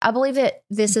I believe that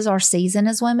this is our season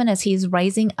as women, as he's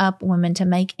raising up women to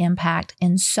make impact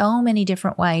in so many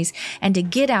different ways and to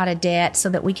get out of debt so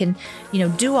that we can,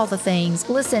 do all the things.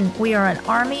 Listen, we are an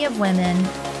army of women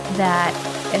that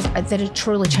are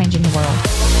truly changing the world.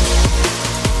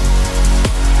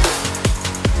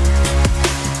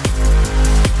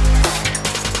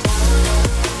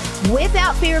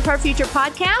 Without Fear of Her Future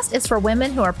podcast is for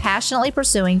women who are passionately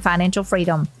pursuing financial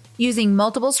freedom, using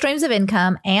multiple streams of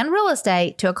income and real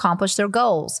estate to accomplish their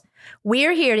goals.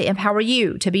 We're here to empower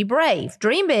you to be brave,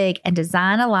 dream big, and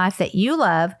design a life that you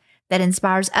love that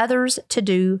inspires others to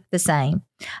do the same.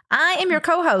 I am your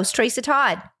co-host, Teresa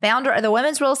Todd, founder of the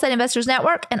Women's Real Estate Investors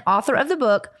Network and author of the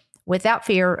book, Without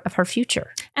Fear of Her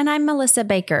Future. And I'm Melissa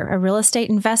Baker, a real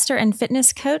estate investor and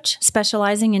fitness coach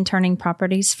specializing in turning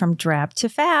properties from drab to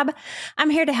fab. I'm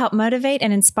here to help motivate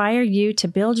and inspire you to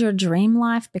build your dream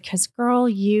life because, girl,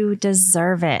 you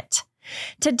deserve it.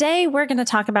 Today, we're going to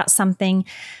talk about something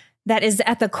that is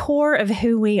at the core of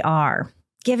who we are,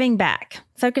 giving back,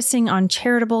 focusing on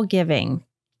charitable giving.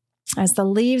 As the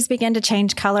leaves begin to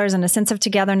change colors and a sense of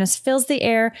togetherness fills the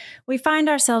air, we find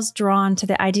ourselves drawn to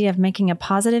the idea of making a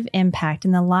positive impact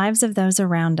in the lives of those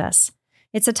around us.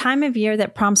 It's a time of year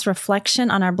that prompts reflection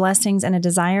on our blessings and a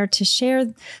desire to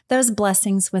share those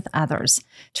blessings with others.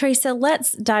 Teresa,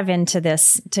 let's dive into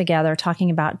this together,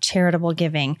 talking about charitable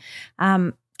giving.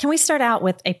 Can we start out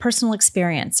with a personal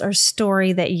experience or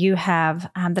story that you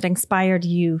have that inspired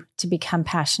you to become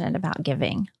passionate about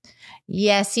giving?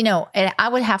 Yes, I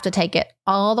would have to take it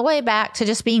all the way back to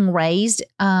just being raised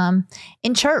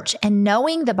in church and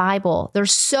knowing the Bible.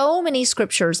 There's so many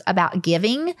scriptures about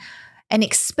giving, and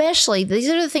especially these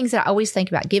are the things that I always think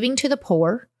about: giving to the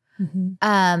poor.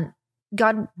 Mm-hmm.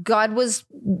 God was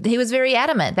very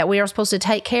adamant that we are supposed to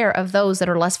take care of those that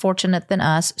are less fortunate than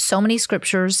us. So many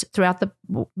scriptures throughout the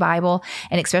Bible,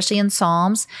 and especially in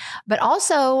Psalms, but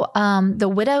also the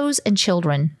widows and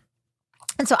children.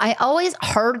 And so I always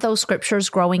heard those scriptures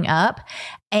growing up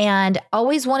and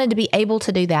always wanted to be able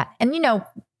to do that. And,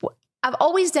 I've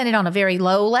always done it on a very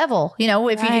low level.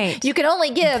 If you can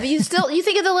only give, you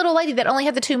think of the little lady that only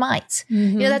had the 2 mites.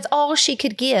 Mm-hmm. That's all she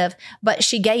could give, but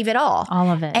she gave it all.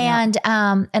 All of it. And,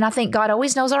 and I think God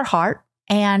always knows our heart.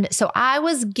 And so I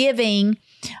was giving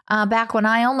back when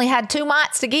I only had 2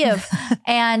 mites to give.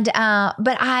 And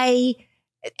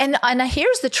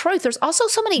here's the truth. There's also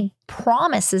so many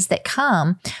promises that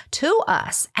come to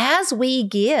us as we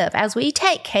give, as we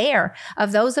take care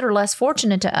of those that are less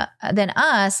fortunate than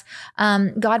us.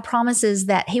 God promises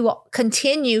that He will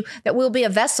continue, that we'll be a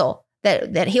vessel,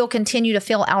 that He'll continue to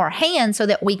fill our hands so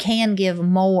that we can give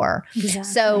more.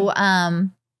 Exactly. So,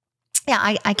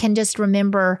 I can just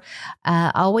remember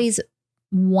always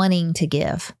wanting to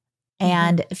give.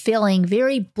 And feeling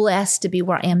very blessed to be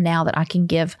where I am now, that I can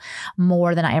give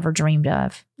more than I ever dreamed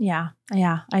of. Yeah,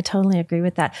 I totally agree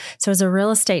with that. So as a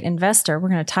real estate investor, we're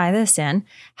going to tie this in.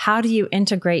 How do you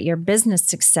integrate your business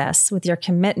success with your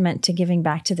commitment to giving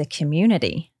back to the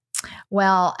community?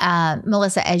 Well,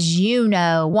 Melissa, as you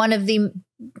know, one of the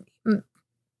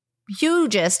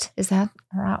hugest, is that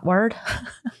the right word?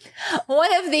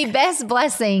 One of the best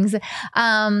blessings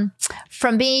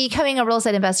from becoming a real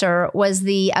estate investor was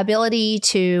the ability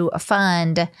to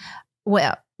fund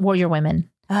warrior women.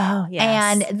 Oh, yes.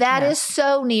 And that is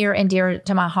so near and dear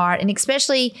to my heart. And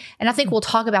especially, and I think we'll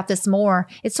talk about this more,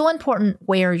 it's so important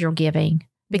where you're giving.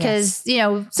 Because,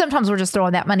 sometimes we're just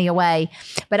throwing that money away.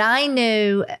 But I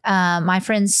knew my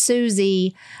friend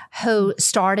Susie, who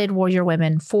started Warrior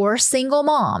Women for single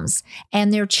moms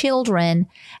and their children.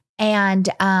 And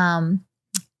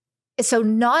so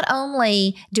not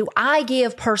only do I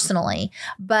give personally,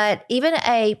 but even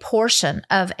a portion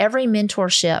of every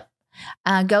mentorship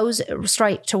goes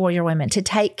straight to Warrior Women to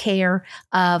take care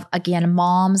of, again,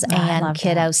 moms and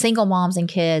kiddos, single moms and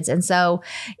kids. And so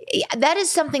that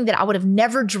is something that I would have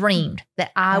never dreamed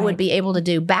that I would be able to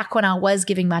do back when I was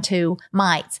giving my 2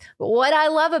 mites. But what I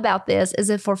love about this is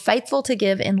if we're faithful to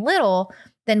give in little,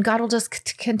 then God will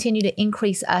just continue to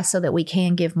increase us so that we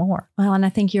can give more. Well, and I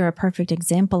think you're a perfect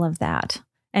example of that.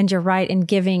 And you're right in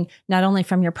giving not only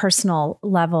from your personal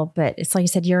level, but it's like you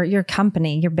said, your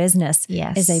company, your business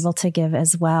is able to give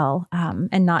as well.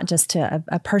 And not just to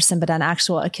a person, but an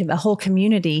actual, a whole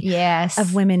community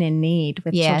of women in need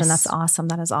with children. That's awesome.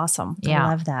 That is awesome. I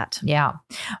love that. Yeah.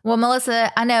 Well,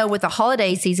 Melissa, I know with the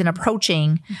holiday season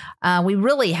approaching,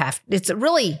 it's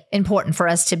really important for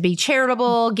us to be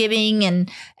charitable, giving and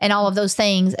all of those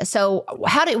things. So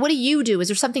what do you do? Is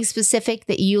there something specific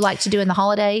that you like to do in the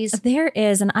holidays? There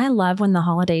is. is. And I love when the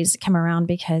holidays come around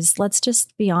because let's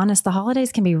just be honest, the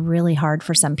holidays can be really hard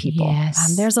for some people.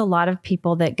 Yes. There's a lot of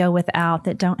people that go without,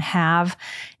 that don't have.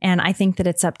 And I think that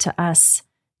it's up to us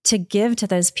to give to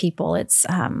those people. It's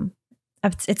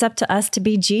up to us to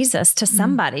be Jesus to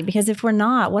somebody, because if we're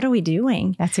not, what are we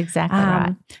doing? That's exactly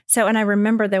right. So, and I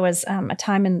remember there was a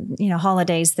time in,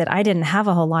 holidays that I didn't have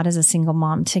a whole lot as a single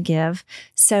mom to give.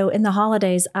 So in the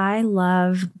holidays, I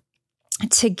love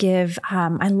to give.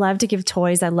 I love to give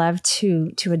toys. I love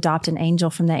to adopt an angel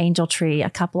from the angel tree. A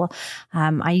couple.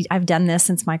 I've done this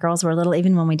since my girls were little.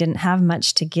 Even when we didn't have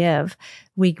much to give,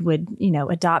 we would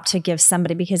adopt to give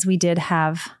somebody, because we did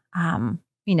have.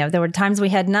 There were times we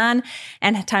had none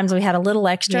and times we had a little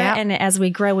extra. Yep. And as we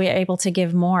grow, we are able to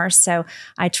give more. So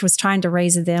I was trying to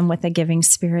raise them with a giving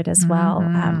spirit as well,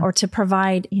 or to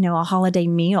provide, a holiday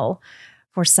meal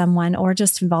for someone, or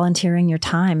just volunteering your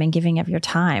time and giving of your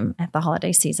time at the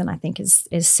holiday season, I think is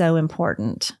so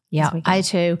important. Yeah, I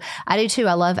do too.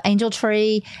 I love Angel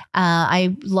Tree.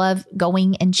 I love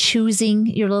going and choosing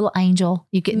your little angel.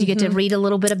 You get to read a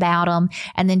little bit about them,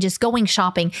 and then just going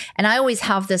shopping. And I always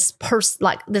have this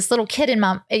this little kid in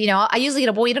my, I usually get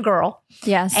a boy and a girl.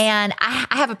 Yes. And I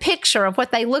have a picture of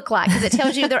what they look like, because it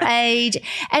tells you their age.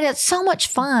 And it's so much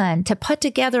fun to put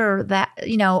together that,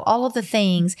 all of the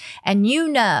things. And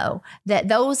that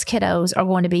those kiddos are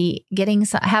going to be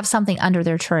have something under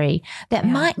their tree that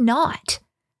might not,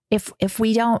 if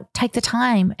we don't take the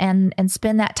time and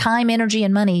spend that time, energy,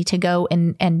 and money to go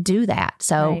and do that.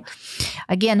 So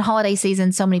again, holiday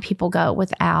season, so many people go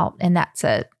without, and that's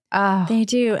it. They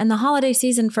do. And the holiday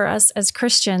season for us as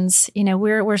Christians,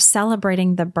 we're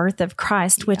celebrating the birth of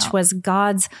Christ, which was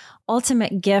God's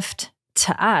ultimate gift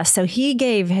to us. So he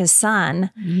gave his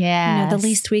son. Yeah. The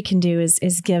least we can do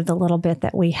is give the little bit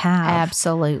that we have.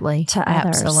 Absolutely. To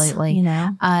others. Absolutely.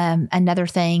 Another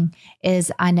thing is,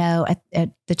 I know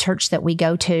at the church that we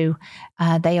go to,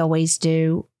 they always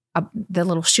do the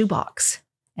little shoebox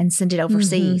and send it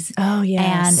overseas. Oh,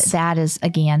 yes. And that is,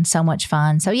 again, so much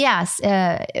fun. So yes,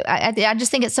 I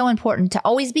just think it's so important to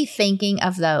always be thinking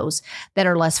of those that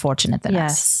are less fortunate than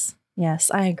us.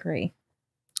 Yes, I agree.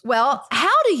 Well,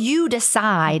 how do you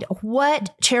decide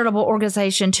what charitable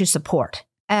organization to support?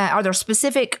 Are there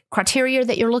specific criteria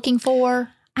that you're looking for?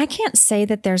 I can't say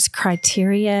that there's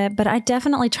criteria, but I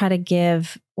definitely try to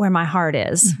give where my heart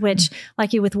is, which,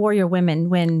 like you with Warrior Women,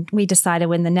 when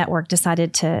the network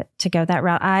decided to go that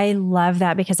route, I love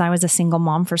that because I was a single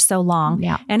mom for so long,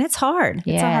 and it's hard.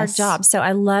 Yes. It's a hard job. So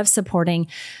I love supporting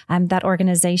that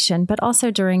organization, but also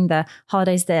during the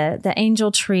holidays, the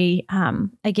Angel Tree,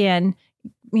 again,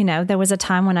 there was a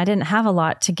time when I didn't have a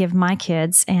lot to give my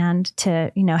kids and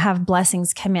to, have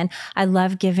blessings come in. I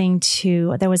love giving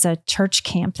there was a church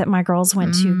camp that my girls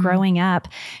went to growing up.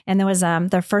 And there was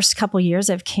their first couple years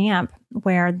of camp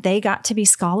where they got to be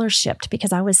scholarshiped,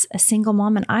 because I was a single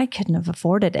mom and I couldn't have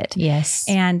afforded it. Yes.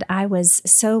 And I was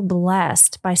so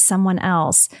blessed by someone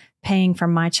else paying for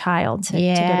my child to go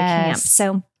to camp.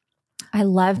 So I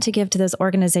love to give to those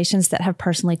organizations that have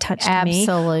personally touched me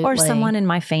or someone in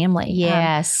my family.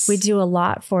 Yes. We do a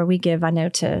lot we give, I know,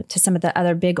 to some of the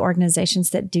other big organizations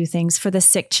that do things for the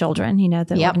sick children.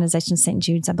 The organization St.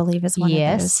 Jude's, I believe, is one of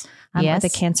those. Or the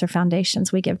cancer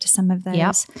foundations, we give to some of those.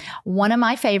 Yep. One of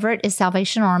my favorite is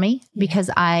Salvation Army, because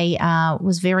I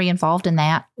was very involved in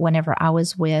that whenever I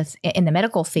was in the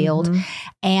medical field.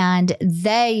 And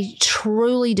they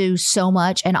truly do so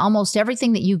much. And almost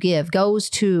everything that you give goes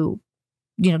to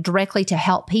directly to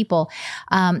help people,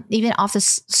 even off the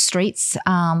streets,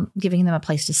 giving them a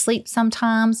place to sleep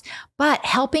sometimes, but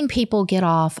helping people get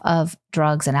off of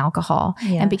drugs and alcohol.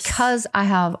 Yes. And because I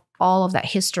have all of that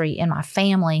history in my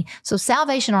family, so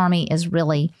Salvation Army is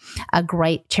really a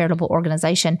great charitable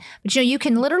organization. But you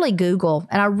can literally Google,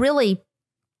 and I really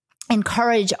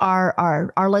encourage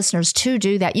our listeners to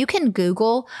do that. You can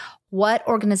Google what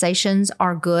organizations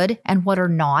are good and what are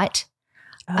not.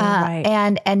 Right.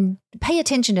 And pay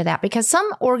attention to that, because some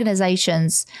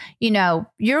organizations,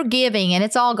 you're giving and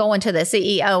it's all going to the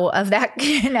CEO of that,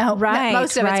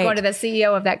 most of it's going to the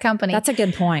CEO of that company. That's a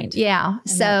good point. Yeah.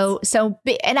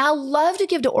 And I love to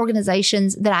give to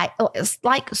organizations that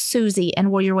like Susie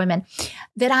and Warrior Women,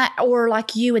 or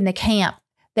like you in the camp,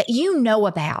 that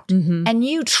about, and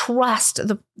you trust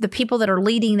the people that are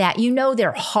leading that,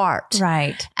 their heart.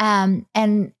 Right.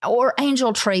 Or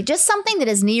Angel Tree, just something that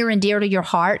is near and dear to your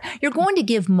heart. You're going to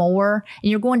give more, and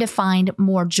you're going to find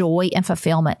more joy and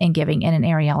fulfillment in giving in an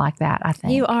area like that, I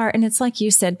think. You are. And it's like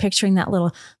you said, picturing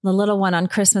the little one on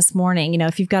Christmas morning,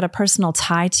 if you've got a personal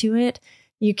tie to it,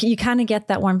 you kind of get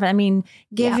that one. But I mean,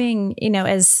 giving,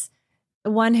 as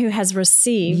one who has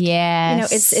received.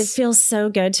 Yes. It feels so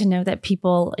good to know that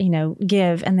people,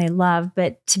 give and they love,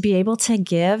 but to be able to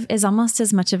give is almost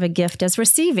as much of a gift as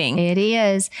receiving. It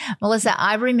is. Melissa,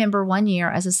 I remember one year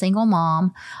as a single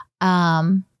mom,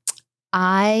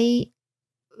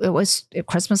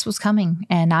 Christmas was coming,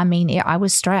 and I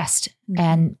was stressed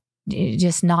and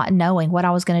just not knowing what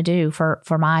I was going to do for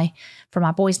my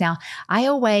boys. Now, I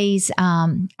always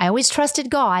trusted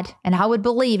God, and I would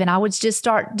believe, and I would just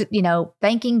start,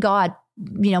 thanking God,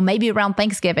 maybe around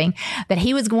Thanksgiving, that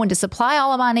he was going to supply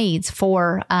all of my needs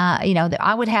for, that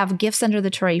I would have gifts under the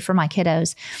tree for my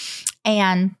kiddos.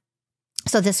 And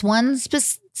so this one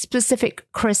specific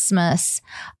Christmas,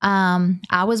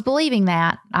 I was believing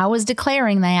that. I was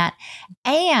declaring that.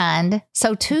 And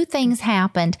so two things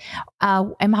happened.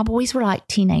 And my boys were like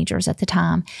teenagers at the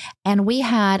time. And we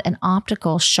had an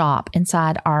optical shop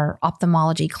inside our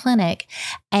ophthalmology clinic.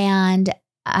 And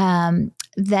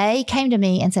they came to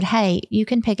me and said, hey, you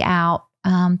can pick out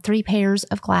 3 pairs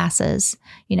of glasses,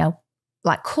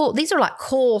 like cool. These are like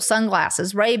cool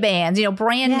sunglasses, Ray-Bans,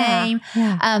 brand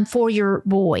name for your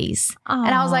boys. Aww.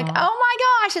 And I was like, oh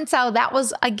my gosh. And so that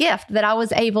was a gift that I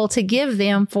was able to give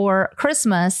them for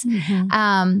Christmas.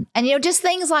 And, just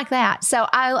things like that. So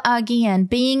again,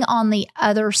 being on the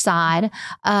other side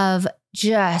of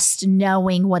just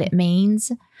knowing what it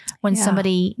means when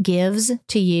somebody gives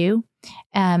to you,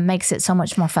 makes it so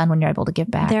much more fun when you're able to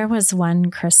give back. There was one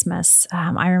Christmas,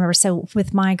 I remember, so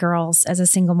with my girls as a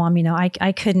single mom,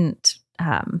 I couldn't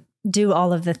do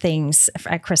all of the things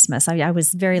at Christmas. I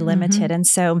was very limited. And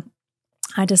so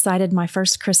I decided my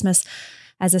first Christmas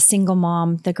as a single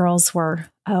mom, the girls were,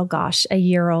 a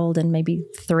year old and maybe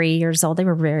 3 years old. They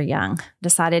were very young.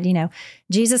 Decided,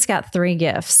 Jesus got 3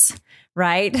 gifts.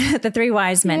 Right? The 3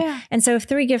 wise men. Yeah. And so if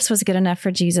 3 gifts was good enough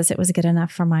for Jesus, it was good enough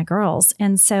for my girls.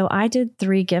 And so I did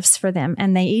 3 gifts for them,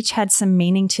 and they each had some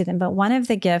meaning to them. But one of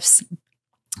the gifts,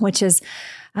 which is,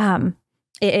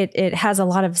 it has a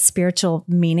lot of spiritual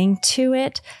meaning to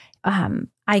it.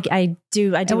 I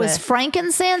do. It was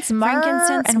frankincense,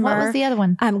 myrrh, and what was the other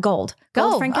one? Gold,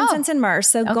 frankincense, and myrrh.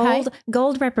 So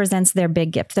gold represents their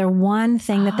big gift. Their one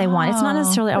thing that they want. It's not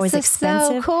necessarily always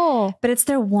expensive, so cool, but it's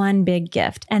their one big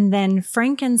gift. And then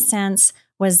frankincense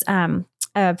was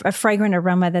a fragrant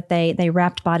aroma that they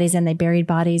wrapped bodies in, they buried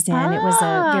bodies in. It was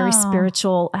a very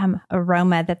spiritual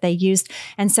aroma that they used.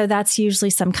 And so that's usually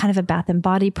some kind of a bath and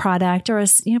body product or a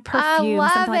perfume,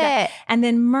 something like that. And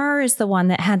then myrrh is the one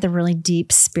that had the really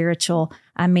deep spiritual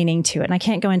meaning to it. And I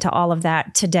can't go into all of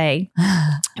that today,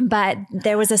 but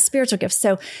there was a spiritual gift.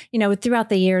 So, throughout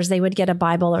the years, they would get a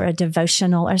Bible or a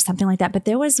devotional or something like that. But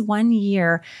there was one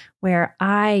year where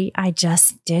I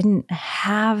just didn't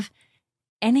have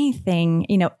anything,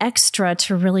 extra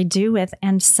to really do with.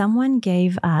 And someone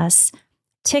gave us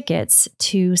tickets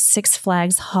to Six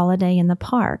Flags Holiday in the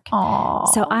Park.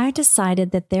 Aww. So I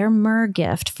decided that their myrrh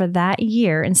gift for that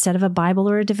year, instead of a Bible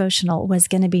or a devotional, was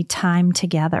going to be time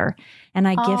together. And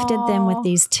I gifted them with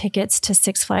these tickets to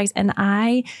Six Flags. And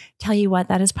I tell you what,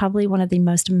 that is probably one of the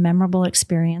most memorable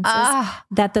experiences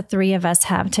that the 3 of us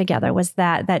have together was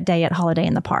that day at Holiday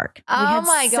in the Park. We had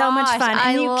so much fun.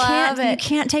 And you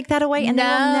can't take that away, and they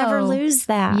will never lose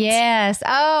that. Yes.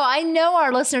 Oh, I know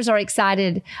our listeners are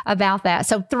excited about that.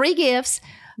 So 3 gifts.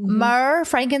 Myrrh,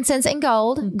 frankincense, and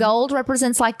gold. Gold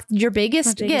represents like your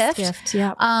biggest gift.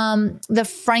 Yep. The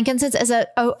frankincense is a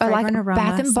like aroma,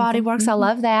 Bath and Body Works. I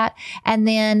love that. And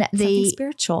then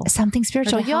something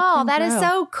spiritual. Y'all, that is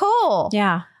so cool.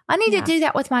 Yeah. I need to do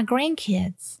that with my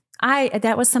grandkids.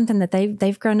 That was something that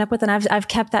they've grown up with, and I've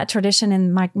kept that tradition.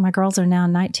 And my girls are now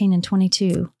 19 and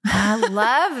 22. I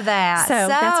love that. so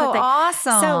that's what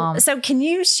awesome. So can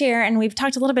you share? And we've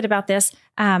talked a little bit about this.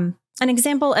 An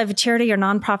example of a charity or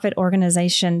nonprofit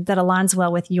organization that aligns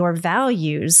well with your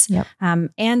values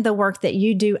and the work that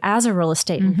you do as a real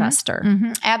estate investor.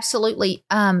 Absolutely.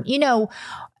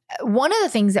 One of the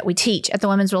things that we teach at the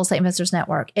Women's Real Estate Investors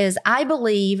Network is I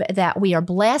believe that we are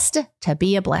blessed to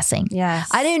be a blessing. Yes.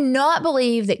 I do not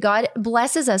believe that God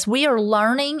blesses us. We are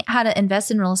learning how to invest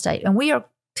in real estate, and we are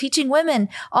teaching women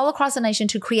all across the nation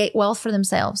to create wealth for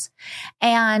themselves.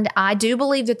 And I do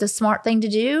believe that the smart thing to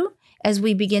do as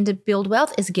we begin to build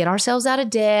wealth is get ourselves out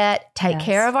of debt, take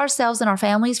care of ourselves and our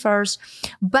families first.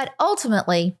 But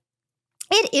ultimately,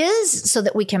 it is so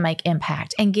that we can make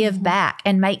impact and give back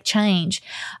and make change.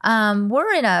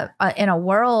 We're in a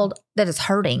world that is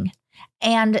hurting.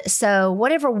 And so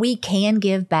whatever we can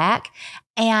give back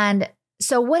and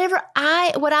so what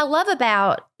I love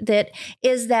about that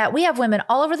is that we have women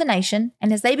all over the nation,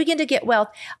 and as they begin to get wealth,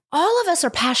 all of us are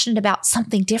passionate about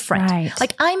something different. Right.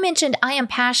 Like I mentioned, I am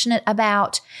passionate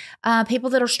about people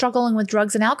that are struggling with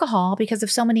drugs and alcohol because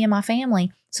of so many in my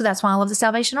family. So that's why I love the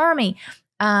Salvation Army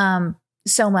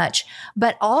so much.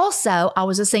 But also, I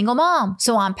was a single mom,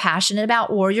 so I'm passionate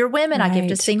about warrior women. Right. I give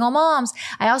to single moms.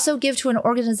 I also give to an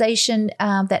organization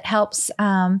that helps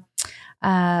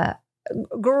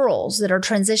girls that are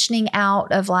transitioning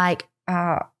out of like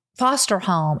foster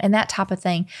home and that type of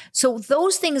thing. So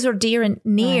those things are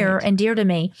near and dear to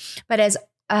me. But as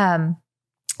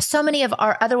so many of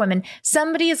our other women,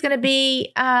 somebody is going to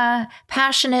be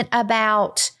passionate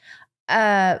about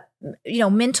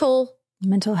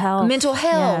mental health,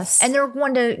 Yes. and they're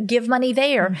going to give money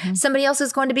there. Mm-hmm. Somebody else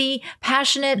is going to be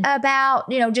passionate about,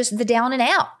 just the down and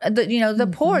out, the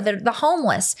poor, the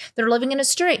homeless that are living in a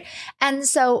street. And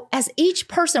so as each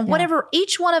person, whatever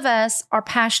each one of us are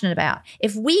passionate about,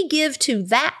 if we give to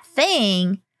that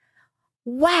thing,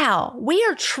 wow, we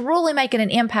are truly making an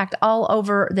impact all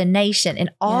over the nation in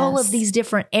all of these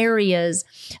different areas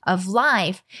of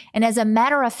life. And as a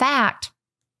matter of fact,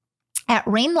 at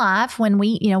Reign Life, when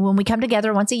we come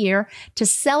together once a year to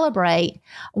celebrate,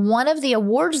 one of the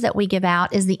awards that we give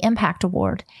out is the Impact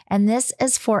Award. And this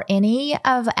is for any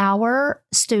of our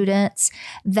students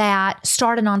that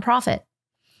start a nonprofit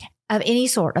of any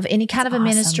sort, of any kind of a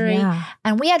ministry. Yeah.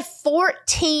 And we had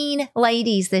 14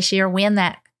 ladies this year win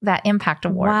that Impact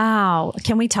Award. Wow.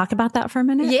 Can we talk about that for a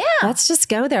minute? Yeah. Let's just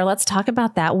go there. Let's talk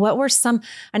about that. What were some,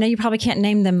 I know you probably can't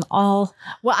name them all.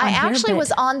 Well, I actually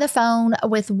was on the phone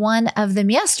with one of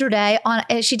them yesterday.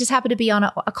 She just happened to be on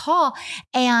a call,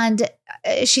 and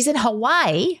she's in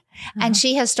Hawaii, and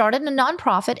she has started a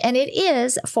nonprofit, and it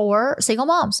is for single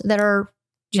moms that are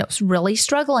really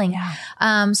struggling.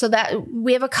 Yeah. So that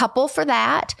we have a couple for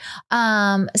that.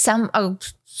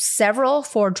 Several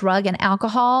for drug and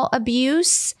alcohol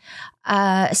abuse.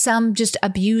 Some just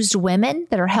abused women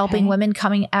that are helping women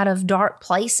coming out of dark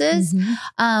places.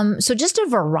 Mm-hmm. So just a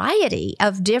variety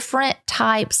of different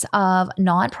types of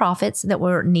nonprofits that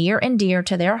were near and dear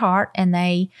to their heart, and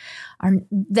they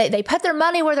put their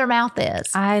money where their mouth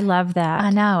is. I love that.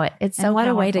 I know it. It's so and what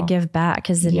powerful. a way to give back,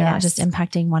 because then you're not just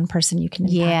impacting one person, you can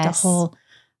impact a whole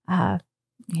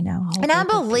and I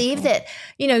believe that,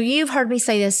 you've heard me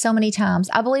say this so many times.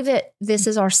 I believe that this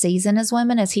is our season as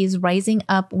women, as he's raising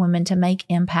up women to make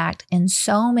impact in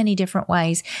so many different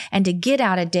ways and to get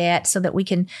out of debt so that we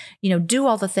can, do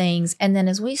all the things. And then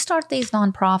as we start these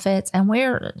nonprofits, and we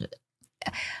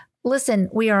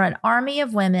are an army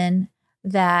of women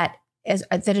that is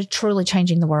truly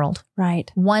changing the world.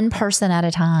 Right. One person at a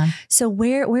time. So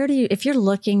where do you, if you're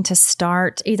looking to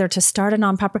start, either to start a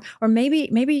nonprofit, or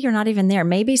maybe you're not even there.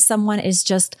 Maybe someone is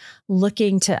just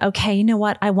looking to, okay, you know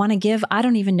what? I want to give. I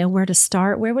don't even know where to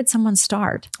start. Where would someone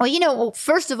start? Well,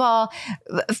 first of all,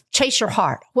 chase your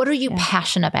heart. What are you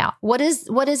passionate about? What is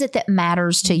it that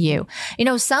matters to you?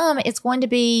 Some it's going to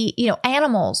be,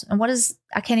 animals. And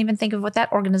I can't even think of what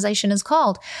that organization is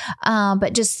called.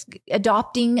 But just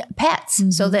adopting pets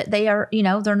so that they are,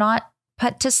 they're not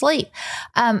put to sleep.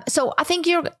 So I think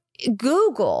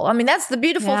Google. I mean, that's the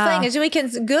beautiful thing is we can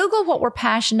Google what we're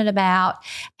passionate about,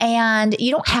 and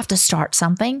you don't have to start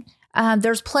something.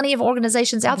 There's plenty of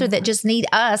organizations out there that just need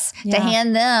us to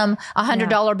hand them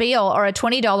 $100 bill or a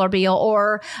 $20 bill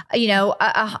or, a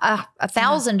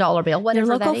 $1,000 bill,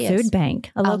 whatever that is. Your local food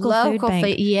bank. A local food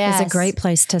bank is a great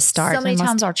place to start. So many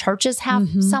times our churches have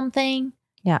something.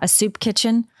 Yeah, a soup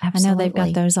kitchen. Absolutely. I know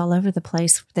they've got those all over the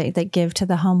place. They give to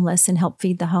the homeless and help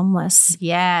feed the homeless.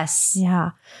 Yes.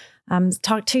 Yeah.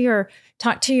 Talk to your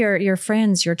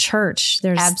friends, your church.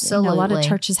 There's absolutely a lot of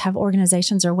churches have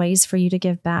organizations or ways for you to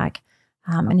give back.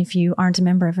 And if you aren't a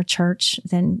member of a church,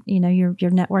 then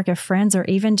your network of friends, or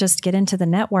even just get into the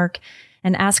network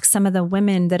and ask some of the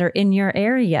women that are in your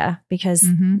area, because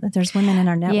there's women in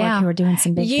our network who are doing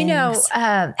some big things.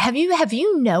 Have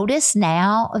you noticed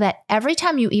now that every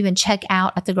time you even check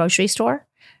out at the grocery store,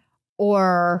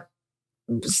 or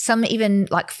some even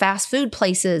like fast food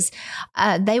places,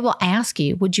 they will ask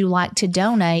you, would you like to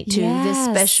donate to this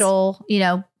special,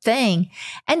 thing?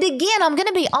 And again, I'm going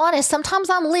to be honest,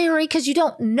 sometimes I'm leery because you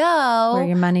don't know where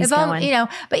your money's going.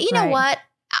 But you know what?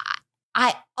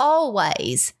 I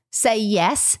always say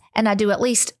yes. And I do at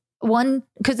least one,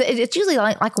 because it's usually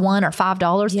like $1 or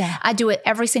 $5. Yeah. I do it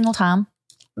every single time.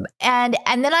 And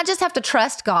then I just have to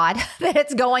trust God that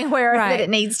it's going where that it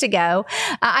needs to go.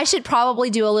 I should probably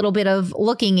do a little bit of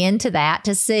looking into that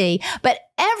to see. But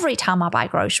every time I buy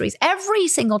groceries, every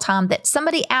single time that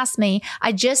somebody asks me,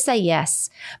 I just say yes,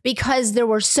 because there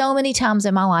were so many times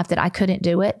in my life that I couldn't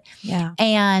do it. Yeah.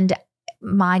 And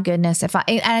my goodness, and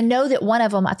I know that one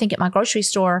of them, I think at my grocery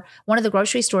store, one of the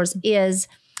grocery stores is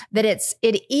that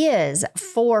it is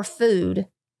for food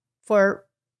for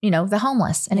the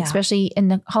homeless, and especially in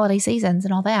the holiday seasons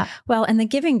and all that. Well, and the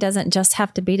giving doesn't just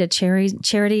have to be to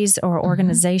charities or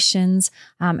organizations,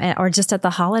 or just at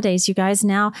the holidays. You guys,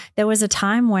 now there was a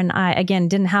time when I, again,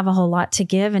 didn't have a whole lot to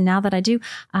give. And now that I do,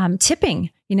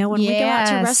 tipping, when we go out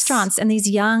to restaurants and these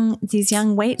young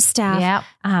wait staff,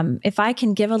 if I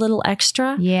can give a little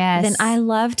extra, then I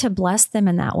love to bless them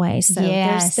in that way. So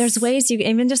there's ways you,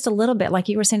 even just a little bit, like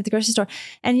you were saying at the grocery store,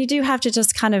 and you do have to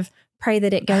just kind of pray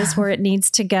that it goes where it needs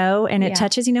to go, and it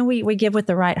touches, we give with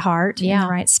the right heart and the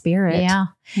right spirit. Yeah.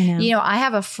 I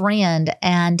have a friend,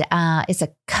 and it's a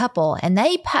couple, and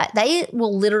they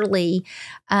will literally,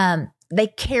 they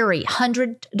carry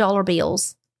 $100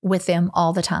 bills with them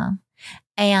all the time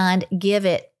and give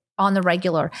it on the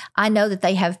regular. I know that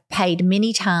they have paid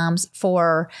many times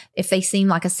for, if they seem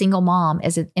like a single mom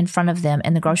is in front of them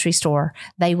in the grocery store,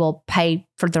 they will pay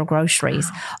for their groceries,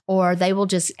 or they will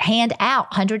just hand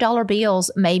out $100 bills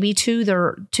maybe to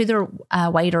their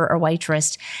waiter or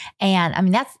waitress. And I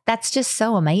mean, that's just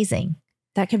so amazing.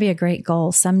 That could be a great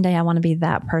goal. Someday I want to be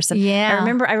that person. Yeah.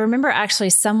 I remember actually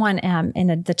someone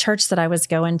in the church that I was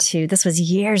going to, this was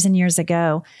years and years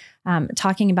ago,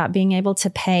 talking about being able to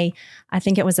pay, I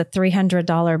think it was a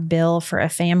 $300 bill for a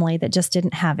family that just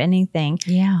didn't have anything.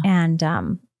 Yeah. And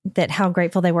that how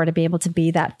grateful they were to be able to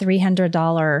be that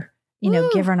 $300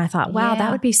 giver. And I thought, wow, that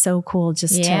would be so cool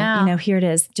just to, here it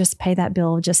is, just pay that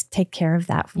bill, just take care of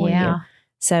that for you.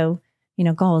 So,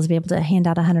 goal is to be able to hand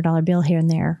out $100 bill here and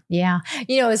there. Yeah.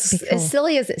 As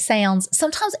silly as it sounds,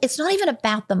 sometimes it's not even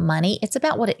about the money. It's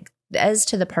about what it does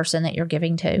to the person that you're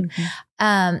giving to.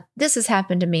 Mm-hmm. This has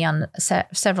happened to me on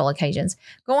several occasions.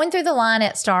 Going through the line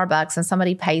at Starbucks and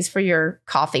somebody pays for your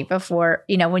coffee before,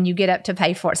 when you get up to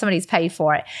pay for it, somebody's paid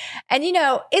for it. And,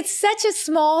 it's such a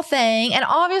small thing. And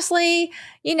obviously,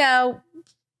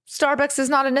 Starbucks is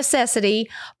not a necessity,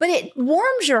 but it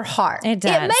warms your heart. It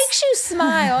does. It makes you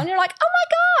smile, and you're like, oh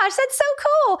my gosh, that's so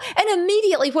cool. And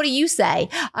immediately, what do you say?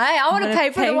 I want to pay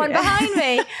for the one behind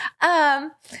me.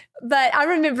 But I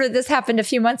remember this happened a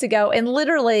few months ago, and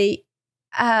literally,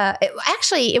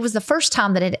 it was the first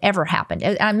time that it ever happened.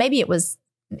 Maybe it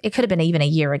could have been even a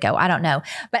year ago. I don't know.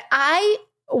 But I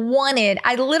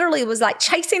literally was like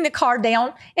chasing the car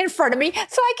down in front of me so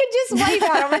I could just wave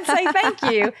at them and say thank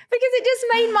you, because it just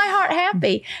made my heart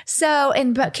happy. So,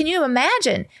 but can you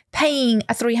imagine paying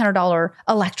a $300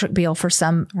 electric bill for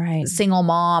some single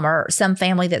mom or some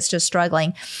family that's just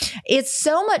struggling? It's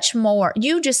so much more.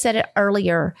 You just said it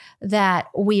earlier that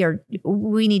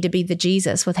we need to be the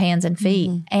Jesus with hands and feet.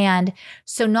 Mm-hmm. And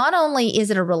so not only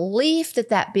is it a relief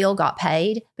that bill got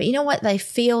paid, but you know what? They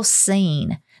feel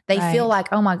seen. They feel like,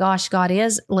 oh my gosh, God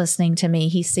is listening to me.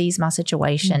 He sees my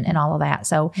situation and all of that.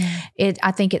 So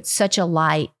I think it's such a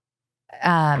light.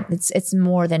 It's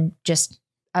more than just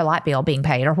a light bill being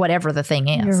paid or whatever the thing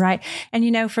is. You're right.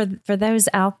 And for those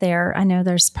out there, I know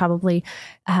there's probably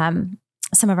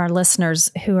some of our listeners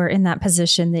who are in that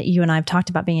position that you and I have talked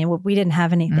about being in. We didn't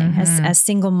have anything as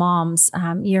single moms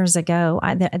years ago.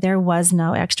 There was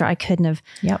no extra. I couldn't have.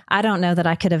 Yep. I don't know that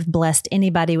I could have blessed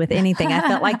anybody with anything. I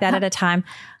felt like that at a time.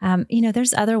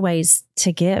 There's other ways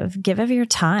to give. Give of your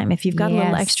time. If you've got a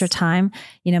little extra time,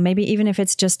 maybe even if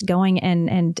it's just going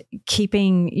and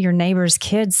keeping your neighbor's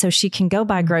kids so she can go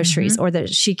buy groceries, or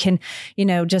that she can,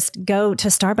 just go to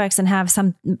Starbucks and have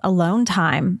some alone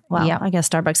time. Well, I guess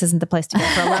Starbucks isn't the place to go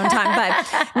for a long time,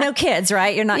 but no kids,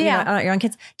 right? You're not, not your own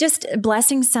kids. Just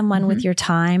blessing someone with your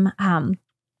time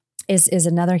is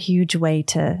another huge way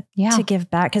to give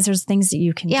back, because there's things that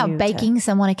you can do. Yeah, baking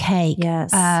someone a cake.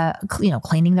 Yes.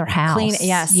 Cleaning their house.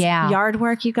 Yes. Yeah. Yard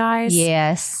work, you guys.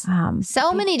 Yes.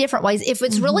 So many different ways. If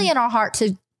it's really in our heart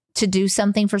to do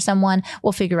something for someone,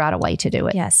 we'll figure out a way to do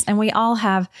it. Yes. And we all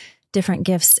have different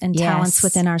gifts and talents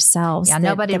within ourselves. Yeah,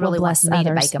 nobody really wants me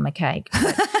to bake them a cake.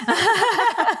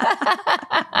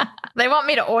 They want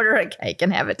me to order a cake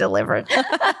and have it delivered.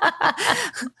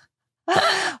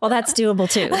 Well, that's doable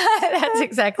too. That's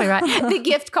exactly right. The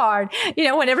gift card,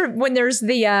 when there's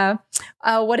the,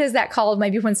 what is that called?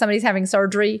 Maybe when somebody's having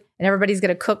surgery and everybody's going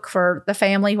to cook for the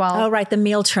family while. Oh, right. The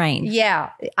meal train. Yeah.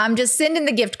 I'm just sending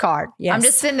the gift card. Yes. I'm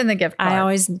just sending the gift card. I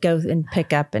always go and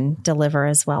pick up and deliver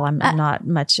as well. I'm not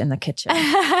much in the kitchen.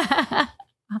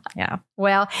 Yeah.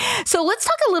 Well, so let's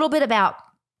talk a little bit about,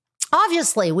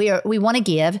 obviously we want to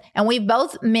give, and we've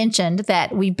both mentioned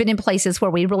that we've been in places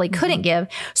where we really couldn't give.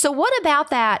 So what about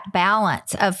that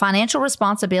balance of financial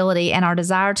responsibility and our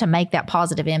desire to make that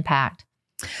positive impact?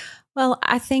 Well,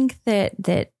 I think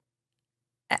that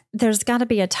there's got to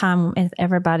be a time with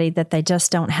everybody that they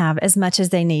just don't have as much as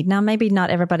they need. Now, maybe not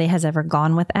everybody has ever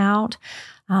gone without,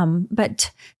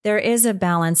 but there is a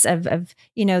balance of,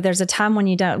 there's a time when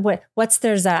you don't,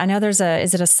 I know is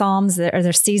it a Psalms or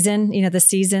there's season, the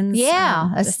seasons?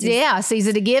 Yeah. A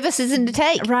season to give, a season to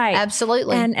take. Right.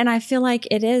 Absolutely. And I feel like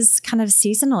it is kind of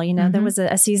seasonal. There was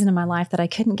a season in my life that I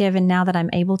couldn't give. And now that I'm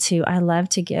able to, I love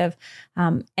to give.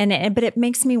 But it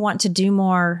makes me want to do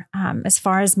more as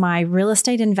far as my real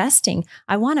estate investing.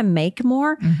 I want to make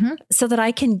more so that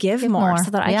I can give more,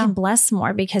 so that I can bless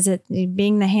more, because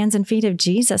being the hands and feet of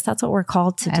Jesus, that's what we're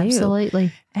called to do.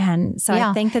 Absolutely. And so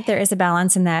I think that there is a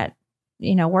balance in that,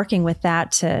 working with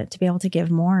that to be able to give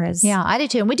more is. Yeah, I do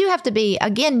too. And we do have to be,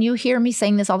 again, you hear me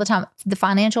saying this all the time. The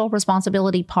financial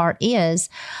responsibility part is,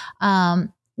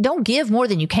 don't give more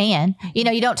than you can.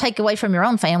 You don't take away from your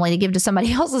own family to give to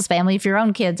somebody else's family if your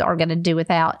own kids are going to do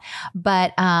without.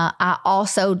 But I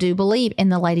also do believe in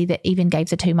the lady that even gave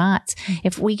the 2 months.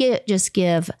 If we just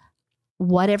give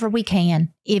whatever we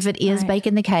can, if it is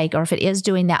baking the cake or if it is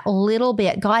doing that little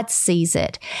bit, God sees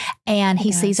it, and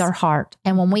He sees our heart.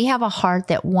 And when we have a heart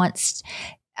that wants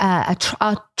a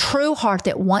true heart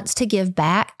that wants to give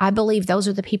back, I believe those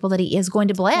are the people that He is going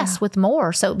to bless with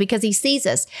more. So because He sees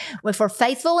us, if we're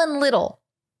faithful in little,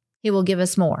 He will give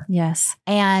us more. Yes.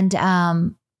 And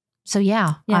so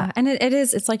yeah. And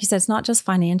it's like you said, it's not just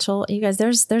financial. You guys,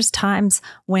 there's times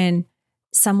when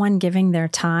someone giving their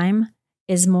time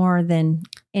is more than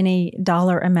any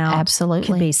dollar amount. Absolutely.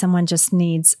 Could be. Someone just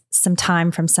needs some time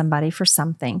from somebody for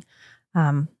something.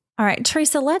 All right,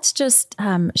 Teresa, let's just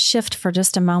shift for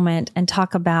just a moment and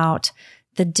talk about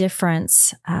the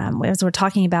difference. As we're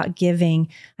talking about giving,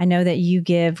 I know that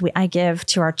I give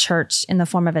to our church in the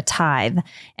form of a tithe.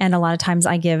 And a lot of times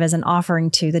I give as an offering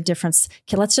to the difference.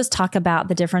 Okay, let's just talk about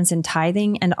the difference in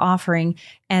tithing and offering,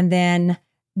 and then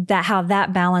how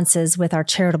that balances with our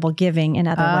charitable giving in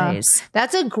other ways.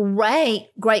 That's a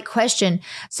great question.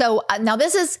 So now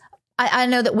this is, I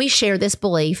know that we share this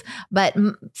belief, but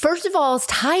first of all,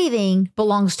 tithing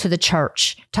belongs to the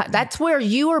church. That's where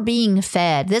you are being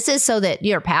fed. This is so that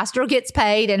your pastor gets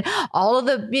paid, and all of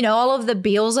the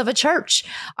bills of a church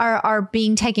are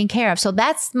being taken care of. So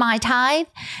that's my tithe.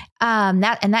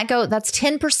 That's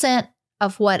 10%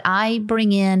 of what I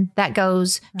bring in that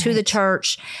goes to the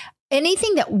church.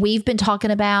 Anything that we've been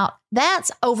talking about,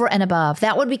 that's over and above.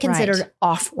 That would be considered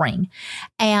offering.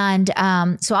 And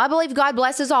so I believe God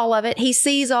blesses all of it. He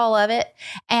sees all of it.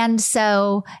 And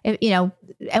so,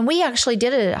 and we actually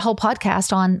did a whole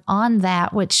podcast on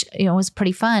that, which, was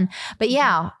pretty fun. But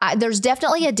yeah, there's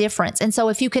definitely a difference. And so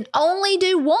if you can only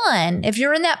do one, if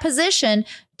you're in that position,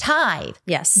 tithe.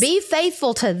 Yes. Be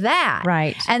faithful to that.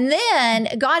 Right. And then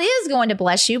God is going to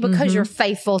bless you because you're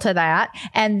faithful to that.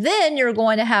 And then you're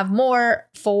going to have more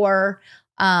for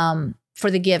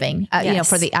the giving,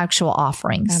 for the actual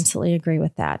offerings. Absolutely agree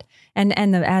with that.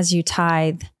 And as you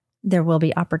tithe, there will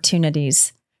be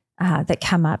opportunities that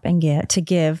come up and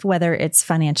give, whether it's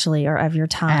financially or of your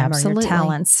time or your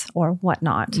talents or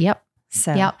whatnot. Yep.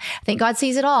 So I think God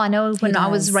sees it all. I know when I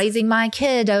was raising my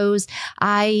kiddos,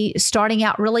 starting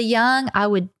out really young, I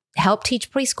would help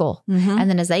teach preschool. And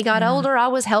then as they got older, I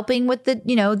was helping with the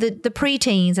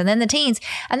preteens and then the teens.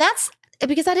 And that's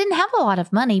because I didn't have a lot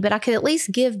of money, but I could at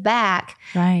least give back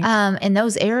in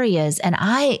those areas. And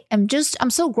I'm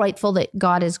so grateful that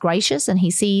God is gracious and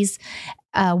He sees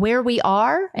where we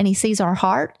are and He sees our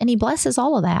heart and He blesses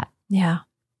all of that. Yeah.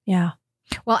 Yeah.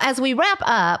 Well, as we wrap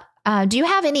up, do you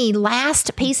have any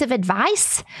last piece of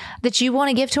advice that you want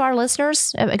to give to our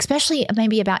listeners, especially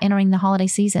maybe about entering the holiday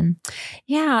season?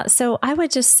 Yeah. So I would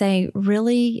just say,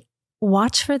 really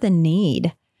watch for the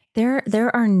need.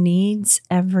 There are needs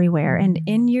everywhere. And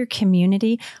in your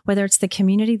community, whether it's the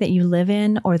community that you live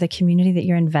in or the community that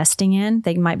you're investing in,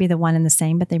 they might be the one and the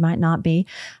same, but they might not be.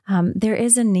 There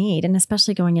is a need. And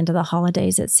especially going into the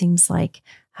holidays, it seems like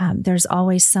there's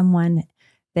always someone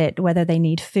that, whether they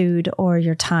need food or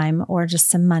your time or just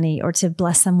some money or to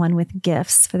bless someone with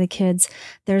gifts for the kids,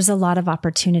 there's a lot of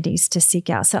opportunities to seek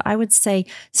out. So I would say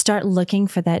start looking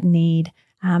for that need.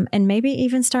 And maybe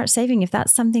even start saving if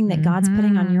that's something that God's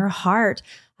putting on your heart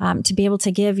to be able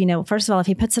to give. First of all, if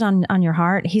He puts it on your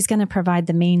heart, He's going to provide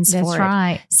the means for it. That's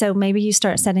right. So maybe you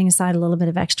start setting aside a little bit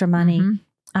of extra money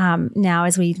now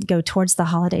as we go towards the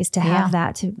holidays to have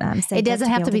that to save. It doesn't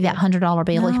have to be that $100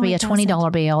 bill. It could be a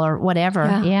 $20 bill or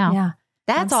whatever. Yeah.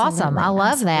 That's awesome. I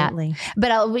love that.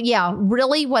 But yeah,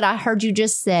 really what I heard you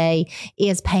just say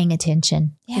is paying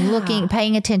attention,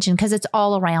 paying attention, because it's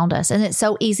all around us. And it's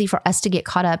so easy for us to get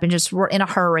caught up and just we're in a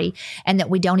hurry and that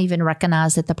we don't even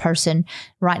recognize that the person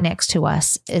right next to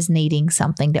us is needing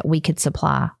something that we could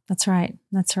supply. That's right.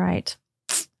 That's right.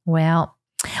 Well,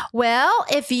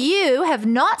 if you have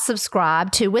not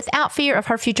subscribed to Without Fear of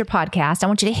Her Future podcast, I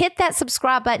want you to hit that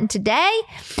subscribe button today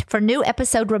for new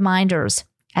episode reminders.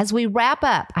 As we wrap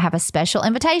up, I have a special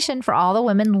invitation for all the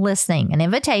women listening, an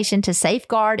invitation to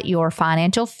safeguard your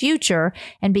financial future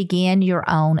and begin your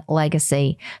own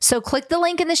legacy. So click the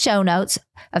link in the show notes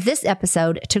of this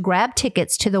episode to grab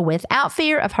tickets to the Without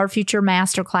Fear of Her Future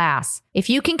Masterclass. If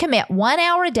you can commit 1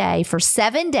 hour a day for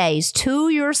 7 days to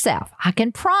yourself, I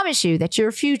can promise you that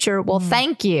your future will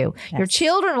thank you. Yes. Your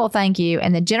children will thank you,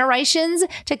 and the generations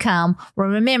to come will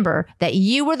remember that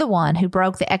you were the one who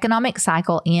broke the economic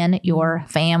cycle in your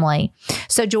family.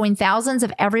 So join thousands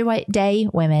of everyday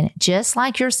women just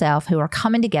like yourself who are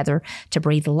coming together to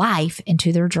breathe life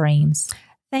into their dreams.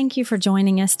 Thank you for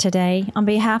joining us today. On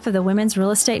behalf of the Women's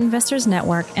Real Estate Investors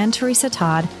Network and Teresa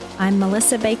Todd, I'm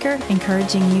Melissa Baker,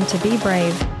 encouraging you to be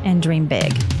brave and dream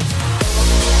big.